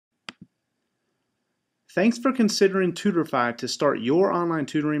Thanks for considering Tutorify to start your online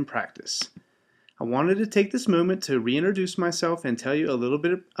tutoring practice. I wanted to take this moment to reintroduce myself and tell you a little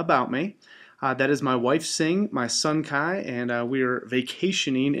bit about me. That is my wife Sing, my son Kai, and we are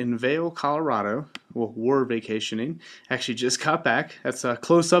vacationing in Vail, Colorado. Well, we're vacationing. Actually just got back. That's a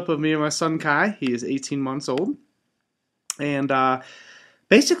close-up of me and my son Kai. He is 18 months old. And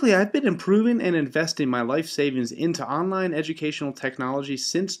basically, I've been improving and investing my life savings into online educational technology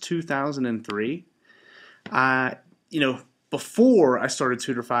since 2003. Before I started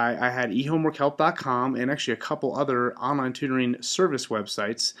Tutorify, I had ehomeworkhelp.com and actually a couple other online tutoring service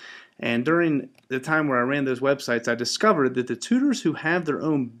websites. And during the time where I ran those websites, I discovered that the tutors who have their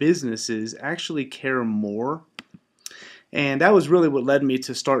own businesses actually care more. And that was really what led me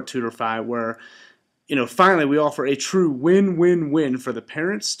to start Tutorify, where finally we offer a true win-win-win for the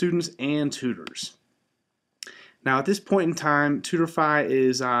parents, students, and tutors. Now at this point in time, Tutorify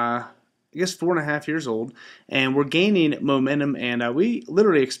is I guess 4.5 years old, and we're gaining momentum, and we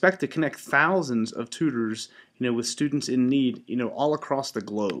literally expect to connect thousands of tutors, with students in need, all across the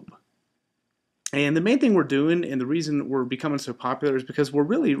globe. And the main thing we're doing, and the reason we're becoming so popular, is because we're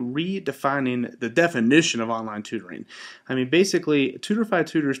really redefining the definition of online tutoring. I mean, basically, Tutorify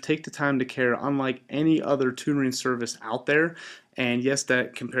tutors take the time to care unlike any other tutoring service out there. And yes,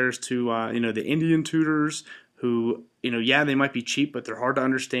 that compares to the Indian tutors who, yeah, they might be cheap, but they're hard to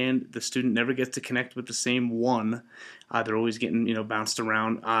understand. The student never gets to connect with the same one. They're always getting, bounced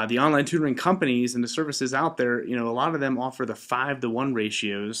around. The online tutoring companies and the services out there, a lot of them offer the 5-to-1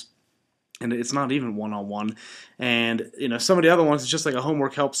 ratios. And it's not even one-on-one. And some of the other ones, it's just like a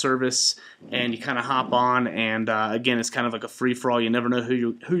homework help service, and you kind of hop on, and again, it's kind of like a free-for-all. You never know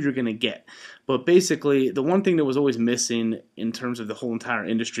who you're going to get. But basically, the one thing that was always missing in terms of the whole entire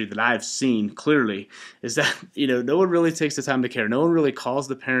industry that I've seen clearly is that no one really takes the time to care. No one really calls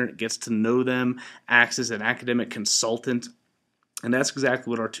the parent, gets to know them, acts as an academic consultant. And that's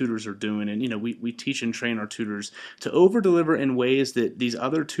exactly what our tutors are doing. And we teach and train our tutors to over-deliver in ways that these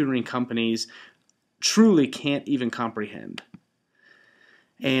other tutoring companies truly can't even comprehend.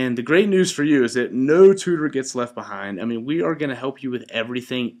 And the great news for you is that no tutor gets left behind. I mean, we are going to help you with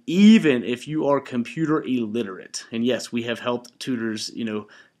everything, even if you are computer illiterate. And yes, we have helped tutors,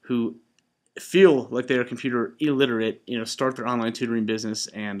 who feel like they are computer illiterate, start their online tutoring business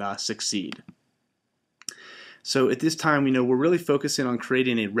and succeed. So at this time, we're really focusing on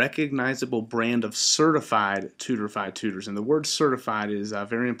creating a recognizable brand of certified Tutorify tutors. And the word certified is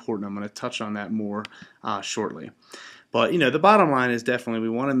very important. I'm going to touch on that more shortly. But, the bottom line is definitely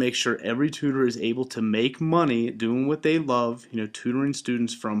we want to make sure every tutor is able to make money doing what they love, tutoring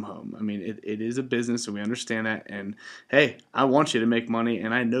students from home. I mean, it is a business, and we understand that. And, hey, I want you to make money,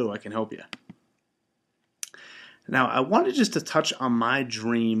 and I know I can help you. Now, I wanted just to touch on my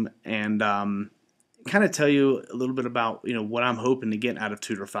dream and kind of tell you a little bit about what I'm hoping to get out of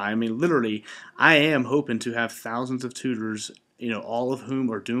Tutorify. I mean, literally, I am hoping to have thousands of tutors, all of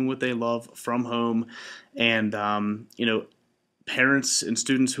whom are doing what they love from home, and parents and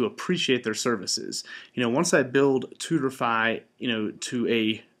students who appreciate their services. Once I build Tutorify, to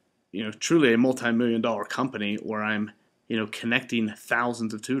a truly a multi-million-dollar company where I'm connecting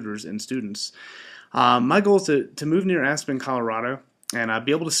thousands of tutors and students, my goal is to move near Aspen, Colorado, and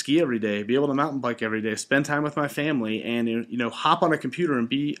be able to ski every day, be able to mountain bike every day, spend time with my family, and hop on a computer and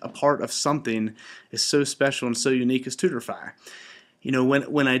be a part of something is so special and so unique as Tutorify.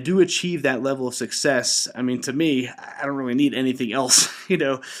 When I do achieve that level of success, I mean, to me, I don't really need anything else.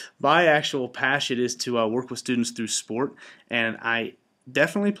 My actual passion is to work with students through sport, and I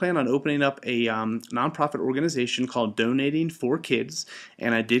definitely plan on opening up a nonprofit organization called Donating for Kids,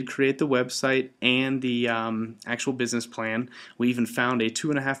 and I did create the website and the actual business plan. We even found a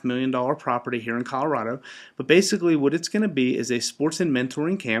 $2.5 million property here in Colorado. But basically what it's going to be is a sports and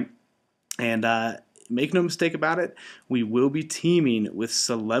mentoring camp, and make no mistake about it, we will be teaming with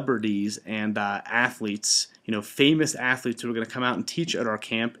celebrities and athletes, famous athletes who are going to come out and teach at our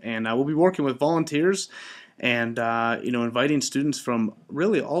camp, and we'll be working with volunteers and inviting students from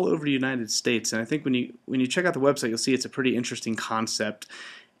really all over the United States. And I think when you check out the website, you'll see it's a pretty interesting concept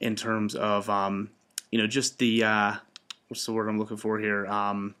in terms of just the what's the word I'm looking for here?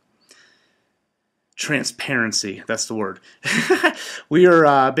 Transparency. That's the word. We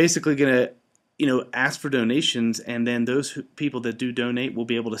are basically going to ask for donations, and then those people that do donate will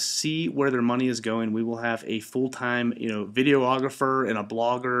be able to see where their money is going. We will have a full-time, videographer and a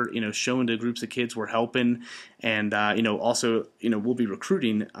blogger, showing to groups of kids we're helping, and also, we'll be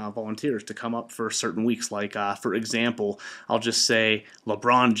recruiting volunteers to come up for certain weeks. Like, for example, I'll just say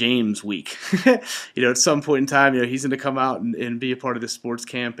LeBron James week. At some point in time, he's going to come out and be a part of this sports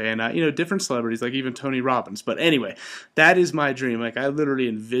camp, and different celebrities, like even Tony Robbins. But anyway, that is my dream. Like, I literally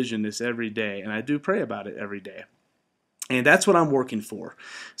envision this every day, and I do pray about it every day. And that's what I'm working for.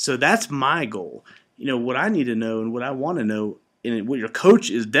 So that's my goal. What I need to know and what I want to know, and what your coach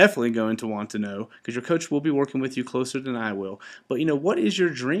is definitely going to want to know, because your coach will be working with you closer than I will. But, what is your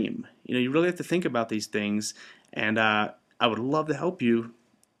dream? You really have to think about these things, and I would love to help you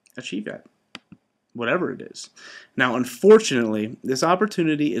achieve that, whatever it is. Now, unfortunately, this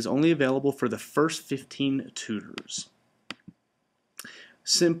opportunity is only available for the first 15 tutors.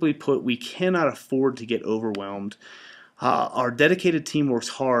 Simply put, we cannot afford to get overwhelmed. Our dedicated team works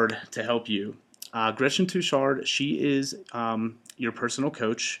hard to help you. Gretchen Touchard, she is your personal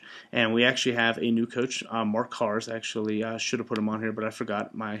coach, and we actually have a new coach, Mark Cars. Actually, should have put him on here, but I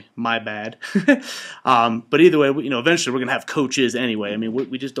forgot. My bad. But either way, eventually we're gonna have coaches anyway. I mean,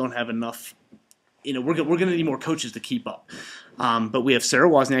 we just don't have enough. We're gonna need more coaches to keep up. But we have Sarah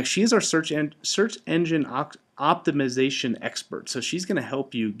Wozniak. She is our search engine optimization expert. So she's going to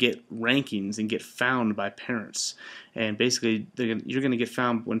help you get rankings and get found by parents. And basically, you're going to get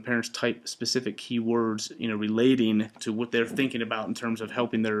found when parents type specific keywords, relating to what they're thinking about in terms of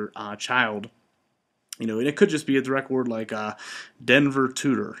helping their child. And it could just be a direct word like Denver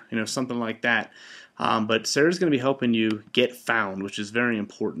tutor, something like that. But Sarah's going to be helping you get found, which is very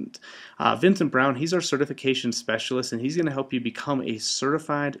important. Vincent Brown, he's our certification specialist, and he's going to help you become a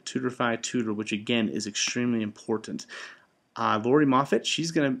certified Tutorify tutor, which again is extremely important. Lori Moffitt, she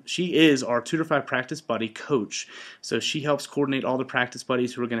is our Tutorify practice buddy coach. So she helps coordinate all the practice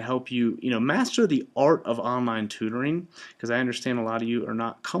buddies who are going to help you, master the art of online tutoring, because I understand a lot of you are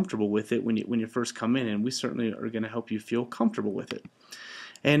not comfortable with it when you first come in, and we certainly are going to help you feel comfortable with it.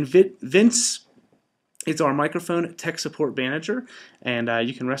 And Vince, it's our microphone tech support manager, and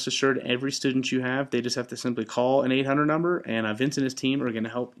you can rest assured every student you have, they just have to simply call an 800 number, and Vince and his team are going to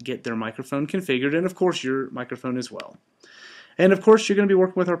help get their microphone configured, and of course your microphone as well. And of course you're going to be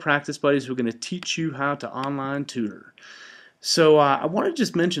working with our practice buddies who are going to teach you how to online tutor. So I want to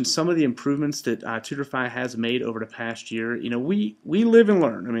just mention some of the improvements that Tutorify has made over the past year. We live and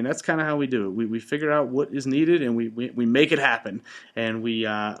learn. I mean, that's kind of how we do it. We figure out what is needed, and we make it happen. And we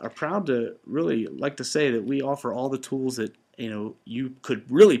are proud to really like to say that we offer all the tools that you could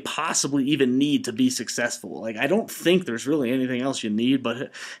really possibly even need to be successful. Like, I don't think there's really anything else you need,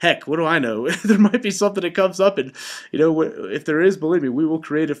 but heck, what do I know? There might be something that comes up, and if there is, believe me, we will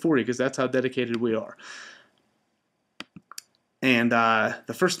create it for you, because that's how dedicated we are. And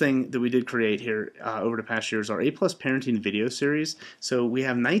the first thing that we did create here over the past year is our A+ Parenting video series. So we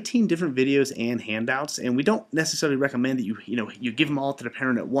have 19 different videos and handouts, and we don't necessarily recommend that you give them all to the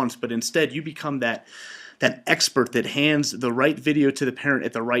parent at once, but instead you become that expert that hands the right video to the parent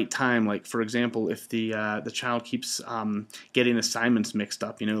at the right time. Like, for example, if the child keeps getting assignments mixed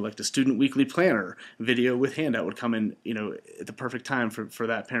up, like the student weekly planner video with handout would come in, at the perfect time for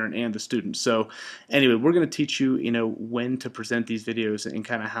that parent and the student. So anyway, we're going to teach you, when to present these videos and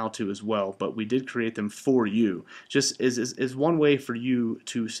kind of how to as well. But we did create them for you, just as one way for you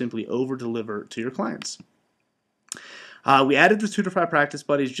to simply over-deliver to your clients. We added the Tutorify practice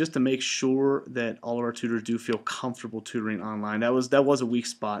buddies just to make sure that all of our tutors do feel comfortable tutoring online. That was a weak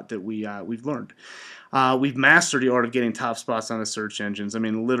spot that we've learned. We've mastered the art of getting top spots on the search engines. I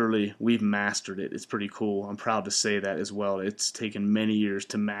mean, literally, we've mastered it. It's pretty cool. I'm proud to say that as well. It's taken many years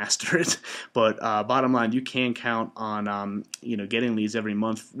to master it, but bottom line, you can count on getting leads every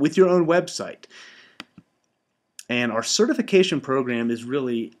month with your own website. And our certification program is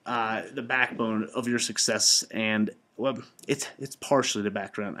really the backbone of your success, and well, it's partially the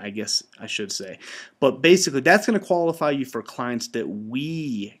background, I guess I should say. But basically, that's going to qualify you for clients that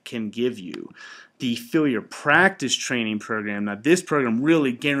we can give you. The Fill Your Practice training program, now this program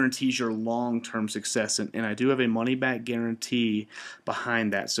really guarantees your long-term success, and I do have a money-back guarantee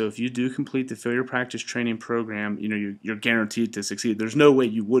behind that. So if you do complete the Fill Your Practice training program, you're guaranteed to succeed. There's no way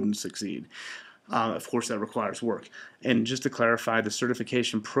you wouldn't succeed. Of course, that requires work. And just to clarify, the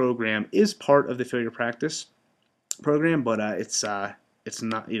certification program is part of the Fill Your Practice program, but it's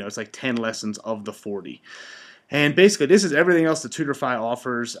not, it's like 10 lessons of the 40. And basically, this is everything else that Tutorify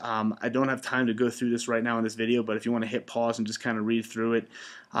offers. I don't have time to go through this right now in this video, but if you want to hit pause and just kind of read through it,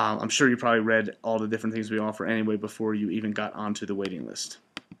 I'm sure you probably read all the different things we offer anyway before you even got onto the waiting list.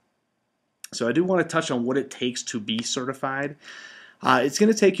 So I do want to touch on what it takes to be certified. It's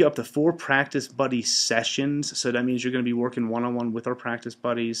going to take you up to 4 practice buddy sessions. So that means you're going to be working one-on-one with our practice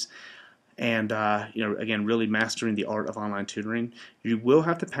buddies, and again, really mastering the art of online tutoring. You will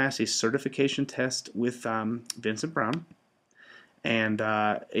have to pass a certification test with Vincent Brown. And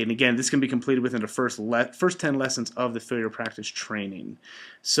again, this can be completed within the first 10 lessons of the failure practice training.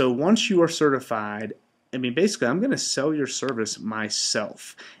 So once you are certified, I mean, basically, I'm going to sell your service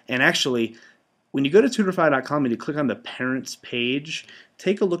myself. And actually, when you go to tutorify.com and you click on the parents page,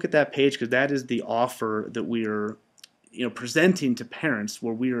 take a look at that page, because that is the offer that we are presenting to parents,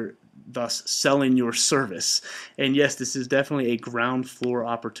 where we are thus selling your service. And yes, this is definitely a ground floor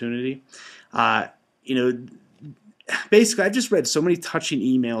opportunity. Basically, I've just read so many touching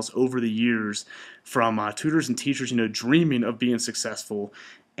emails over the years from tutors and teachers, dreaming of being successful.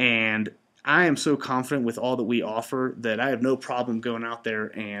 And I am so confident with all that we offer that I have no problem going out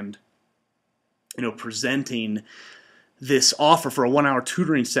there and, presenting this offer for a 1-hour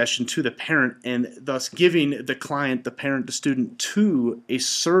tutoring session to the parent, and thus giving the client, the parent, the student, to a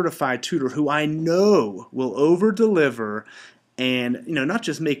certified tutor who I know will over-deliver, and not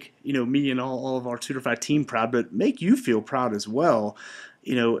just make me and all of our Tutorify team proud, but make you feel proud as well.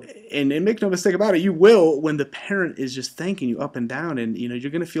 And make no mistake about it, you will, when the parent is just thanking you up and down, and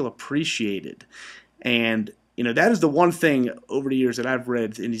you're going to feel appreciated. And that is the one thing over the years that I've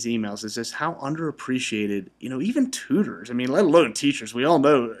read in these emails, is just how underappreciated, even tutors, I mean, let alone teachers. We all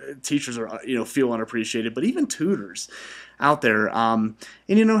know teachers are, feel unappreciated, but even tutors out there, and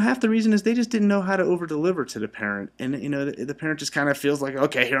half the reason is they just didn't know how to over deliver to the parent, and the parent just kind of feels like,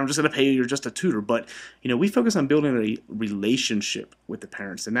 okay, here, I'm just going to pay you, you're just a tutor. But we focus on building a relationship with the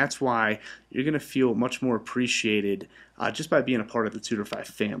parents, and that's why you're going to feel much more appreciated just by being a part of the Tutorify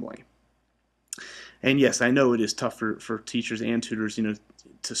family. And yes, I know it is tough for teachers and tutors,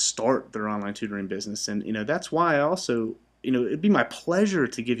 to start their online tutoring business, and that's why I also, it'd be my pleasure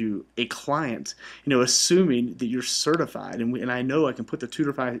to give you a client, assuming that you're certified, and I know I can put the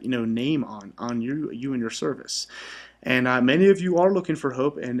Tutorify, name on you and your service. And many of you are looking for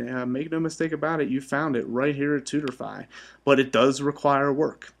hope, and make no mistake about it, you found it right here at Tutorify. But it does require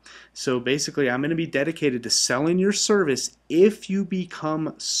work. So basically, I'm going to be dedicated to selling your service if you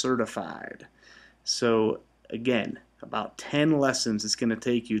become certified. So again, about 10 lessons it's going to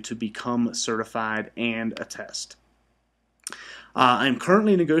take you to become certified and a test. I'm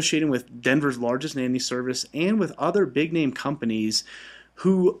currently negotiating with Denver's largest nanny service and with other big name companies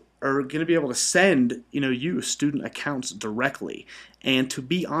who are going to be able to send you student accounts directly. And to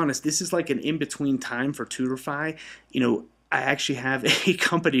be honest, this is like an in-between time for Tutorify. I actually have a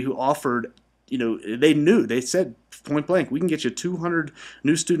company who offered, they said point blank, we can get you 200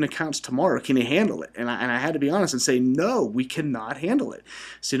 new student accounts tomorrow. Can you handle it? And I had to be honest and say, no, we cannot handle it.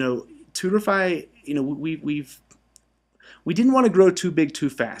 So, Tutorify, we didn't want to grow too big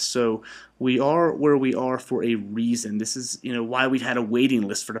too fast. So we are where we are for a reason. This is, why we've had a waiting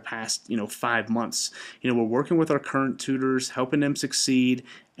list for the past, 5 months. We're working with our current tutors, helping them succeed,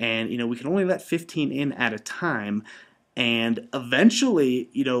 and, we can only let 15 in at a time. And eventually,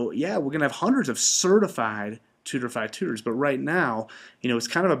 we're going to have hundreds of certified Tutorify tutors, but right now, it's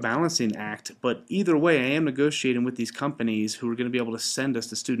kind of a balancing act. But either way, I am negotiating with these companies who are going to be able to send us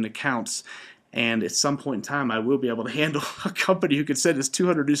the student accounts, and at some point in time, I will be able to handle a company who can send us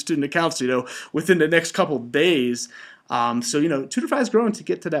 200 new student accounts, within the next couple days. So, Tutorify is growing to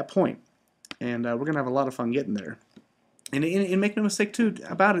get to that point, and we're going to have a lot of fun getting there. And make no mistake too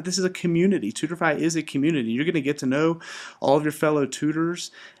about it, this is a community. Tutorify is a community. You're going to get to know all of your fellow tutors,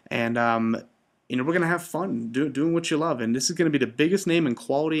 and we're going to have fun doing what you love. And this is going to be the biggest name in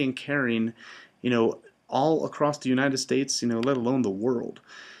quality and caring, all across the United States, let alone the world.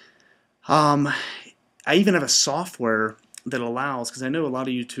 I even have a software that allows, because I know a lot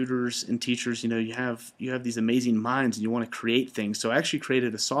of you tutors and teachers, you have these amazing minds and you want to create things. So I actually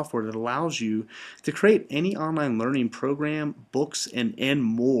created a software that allows you to create any online learning program, books, and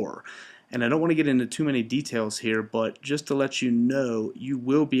more. And I don't want to get into too many details here, but just to let you know, you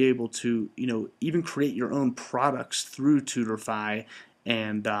will be able to, even create your own products through Tutorify,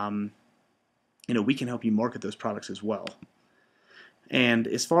 and we can help you market those products as well. And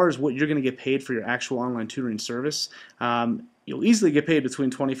as far as what you're going to get paid for your actual online tutoring service, you'll easily get paid between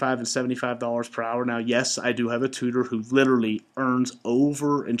 $25 and $75 per hour. Now, yes, I do have a tutor who literally earns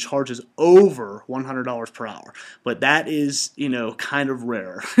over and charges over $100 per hour, but that is, kind of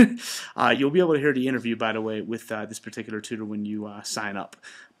rare. You'll be able to hear the interview, by the way, with this particular tutor when you sign up.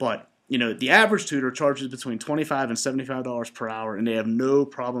 But the average tutor charges between $25 and $75 per hour, and they have no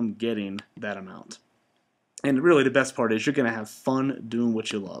problem getting that amount. And really, the best part is you're going to have fun doing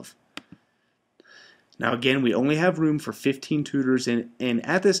what you love. Now again, we only have room for 15 tutors, and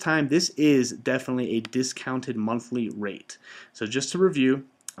at this time this is definitely a discounted monthly rate. So just to review,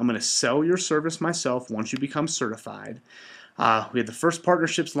 I'm going to sell your service myself once you become certified. We have the first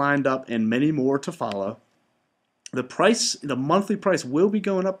partnerships lined up and many more to follow. The monthly price will be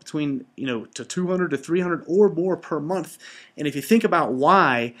going up between, to 200 to 300 or more per month. And if you think about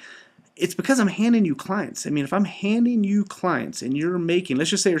why, it's because I'm handing you clients. I mean, if I'm handing you clients and you're making, let's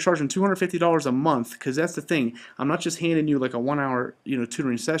just say you're charging $250 a month, because that's the thing. I'm not just handing you like a 1 hour,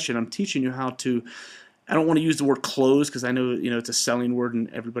 tutoring session. I'm teaching you how to, I don't want to use the word close because I know, it's a selling word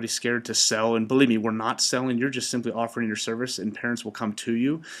and everybody's scared to sell. And believe me, we're not selling. You're just simply offering your service and parents will come to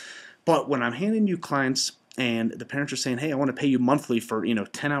you. But when I'm handing you clients and the parents are saying, hey, I want to pay you monthly for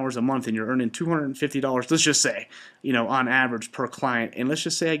 10 hours a month and you're earning $250, let's just say, on average per client, and let's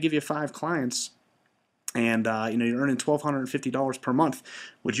just say I give you 5 clients and you're earning $1,250 per month.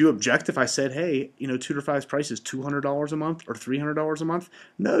 Would you object if I said, hey, Tutor5's price is $200 a month or $300 a month?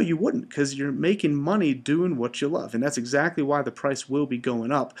 No, you wouldn't, because you're making money doing what you love, and that's exactly why the price will be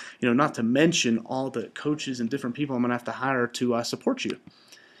going up. Not to mention all the coaches and different people I'm going to have to hire to support you.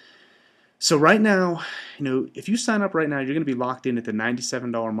 So right now, if you sign up right now, you're going to be locked in at the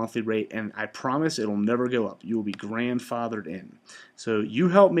 $97 monthly rate, and I promise it'll never go up. You will be grandfathered in. So you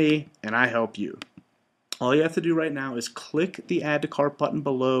help me, and I help you. All you have to do right now is click the Add to Cart button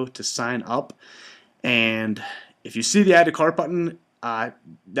below to sign up, and if you see the Add to Cart button,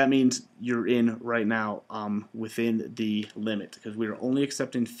 that means you're in right now within the limit, because we are only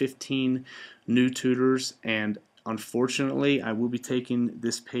accepting 15 new tutors, and unfortunately, I will be taking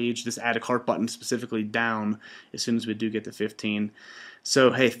this page, this Add to Cart button specifically, down as soon as we do get to 15.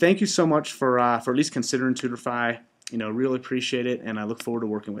 So, hey, thank you so much for at least considering Tutor5. Really appreciate it, and I look forward to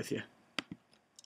working with you.